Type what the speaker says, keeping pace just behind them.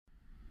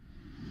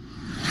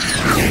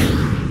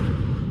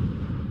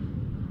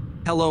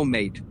Hello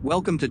mate,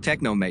 welcome to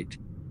TechnoMate.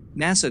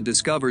 NASA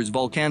discovers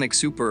volcanic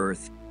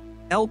super-Earth.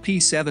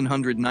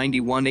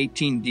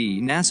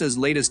 LP-791-18D, NASA's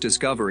latest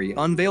discovery,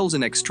 unveils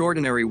an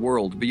extraordinary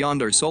world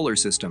beyond our solar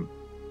system.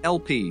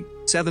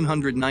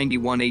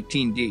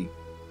 LP-791-18D.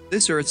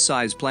 This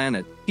Earth-sized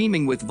planet,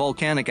 teeming with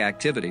volcanic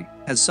activity,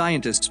 has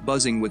scientists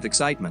buzzing with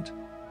excitement.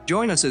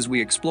 Join us as we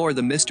explore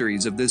the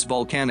mysteries of this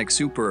volcanic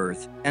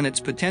super-Earth and its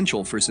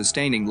potential for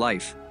sustaining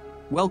life.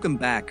 Welcome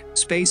back,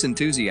 space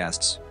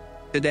enthusiasts.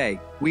 Today,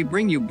 we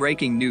bring you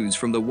breaking news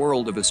from the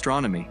world of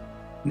astronomy.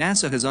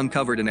 NASA has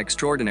uncovered an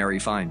extraordinary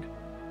find.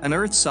 An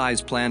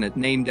Earth-sized planet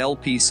named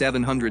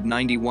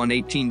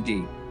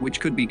LP-791-18D, which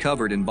could be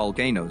covered in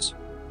volcanoes.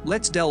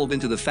 Let's delve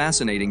into the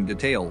fascinating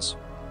details.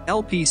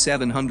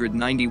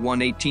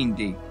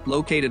 LP-791-18D,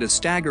 located a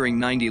staggering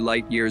 90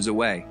 light-years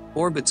away,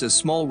 orbits a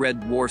small red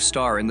dwarf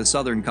star in the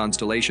southern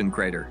constellation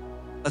crater.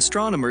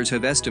 Astronomers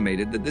have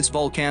estimated that this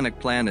volcanic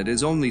planet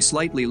is only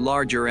slightly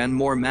larger and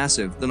more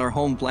massive than our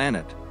home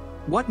planet.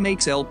 What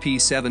makes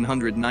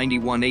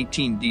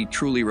LP-791-18D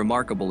truly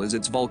remarkable is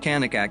its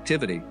volcanic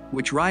activity,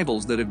 which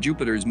rivals that of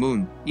Jupiter's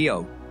moon,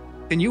 Io.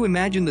 Can you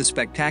imagine the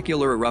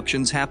spectacular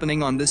eruptions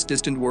happening on this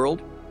distant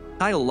world?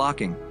 Tidal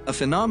locking, a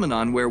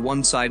phenomenon where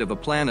one side of a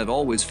planet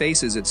always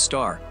faces its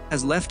star,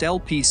 has left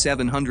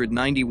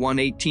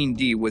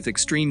LP-791-18D with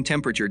extreme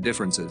temperature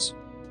differences.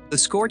 The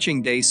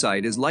scorching day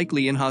side is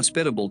likely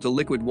inhospitable to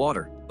liquid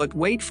water, but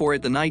wait for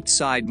it, the night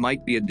side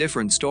might be a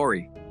different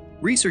story.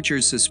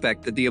 Researchers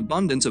suspect that the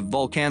abundance of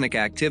volcanic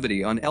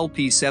activity on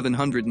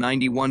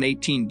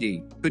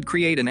LP-791-18D could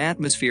create an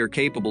atmosphere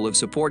capable of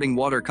supporting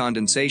water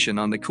condensation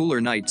on the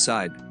cooler night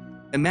side.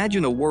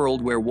 Imagine a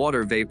world where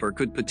water vapor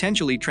could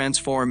potentially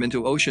transform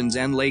into oceans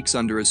and lakes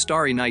under a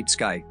starry night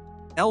sky.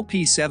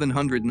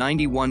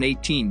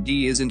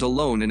 LP-791-18D isn't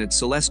alone in its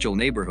celestial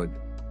neighborhood.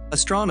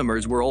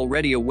 Astronomers were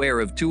already aware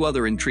of two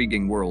other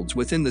intriguing worlds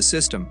within the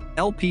system,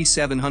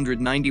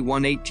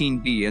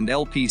 LP-791-18B and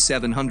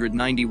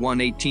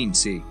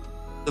LP-791-18C.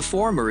 The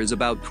former is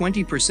about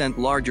 20%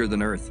 larger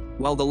than Earth,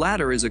 while the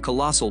latter is a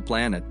colossal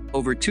planet,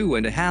 over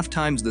 2.5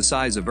 times the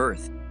size of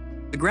Earth.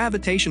 The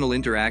gravitational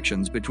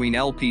interactions between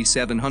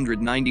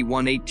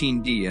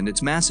LP-791-18D and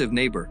its massive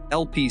neighbor,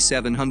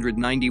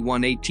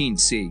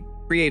 LP-791-18C,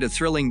 create a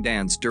thrilling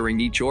dance during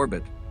each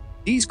orbit.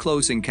 These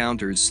close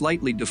encounters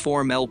slightly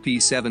deform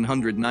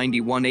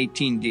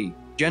LP-791-18D,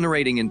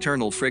 generating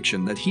internal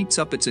friction that heats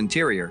up its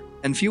interior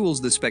and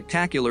fuels the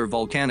spectacular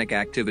volcanic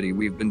activity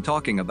we've been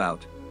talking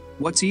about.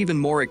 What's even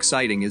more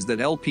exciting is that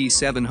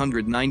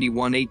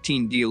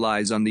LP-791-18D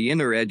lies on the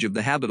inner edge of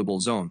the habitable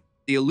zone,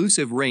 the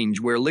elusive range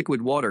where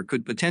liquid water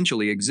could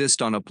potentially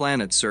exist on a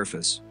planet's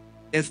surface.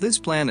 If this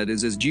planet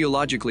is as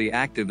geologically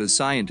active as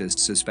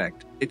scientists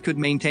suspect, it could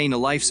maintain a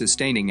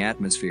life-sustaining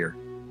atmosphere.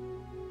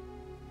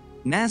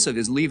 NASA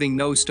is leaving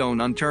no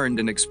stone unturned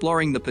in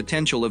exploring the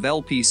potential of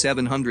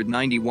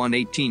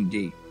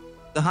LP-791-18D.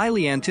 The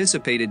highly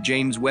anticipated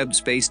James Webb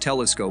Space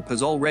Telescope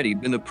has already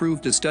been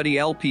approved to study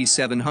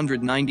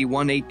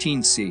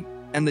LP-791-18C,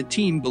 and the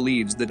team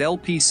believes that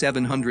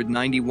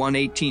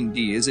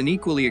LP-791-18D is an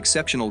equally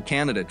exceptional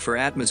candidate for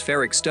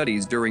atmospheric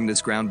studies during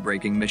this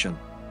groundbreaking mission.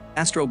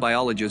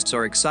 Astrobiologists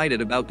are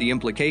excited about the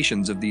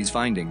implications of these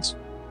findings.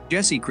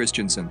 Jesse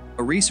Christensen,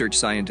 a research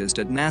scientist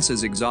at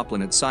NASA's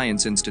Exoplanet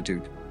Science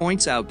Institute,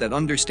 points out that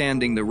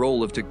understanding the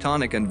role of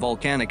tectonic and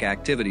volcanic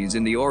activities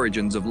in the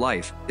origins of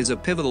life is a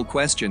pivotal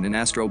question in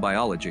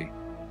astrobiology.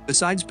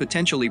 Besides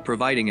potentially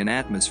providing an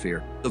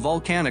atmosphere, the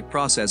volcanic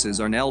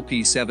processes on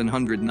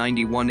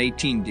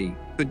LP-791-18D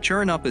could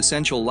churn up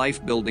essential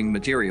life-building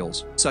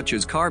materials, such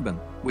as carbon,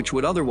 which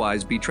would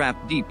otherwise be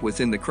trapped deep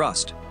within the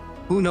crust.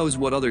 Who knows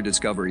what other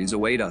discoveries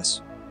await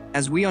us?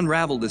 As we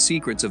unravel the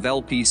secrets of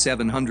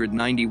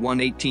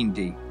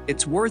LP-791-18D,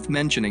 it's worth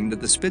mentioning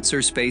that the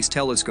Spitzer Space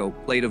Telescope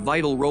played a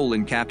vital role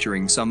in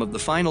capturing some of the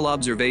final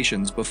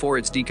observations before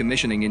its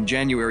decommissioning in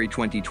January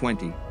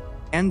 2020.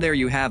 And there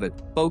you have it,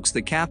 folks,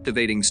 the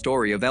captivating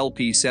story of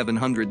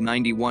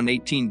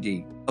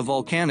LP-791-18D, a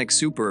volcanic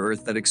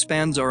super-Earth that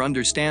expands our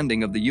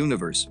understanding of the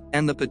universe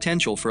and the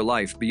potential for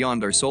life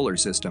beyond our solar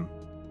system.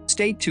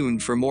 Stay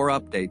tuned for more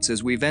updates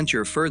as we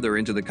venture further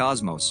into the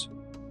cosmos.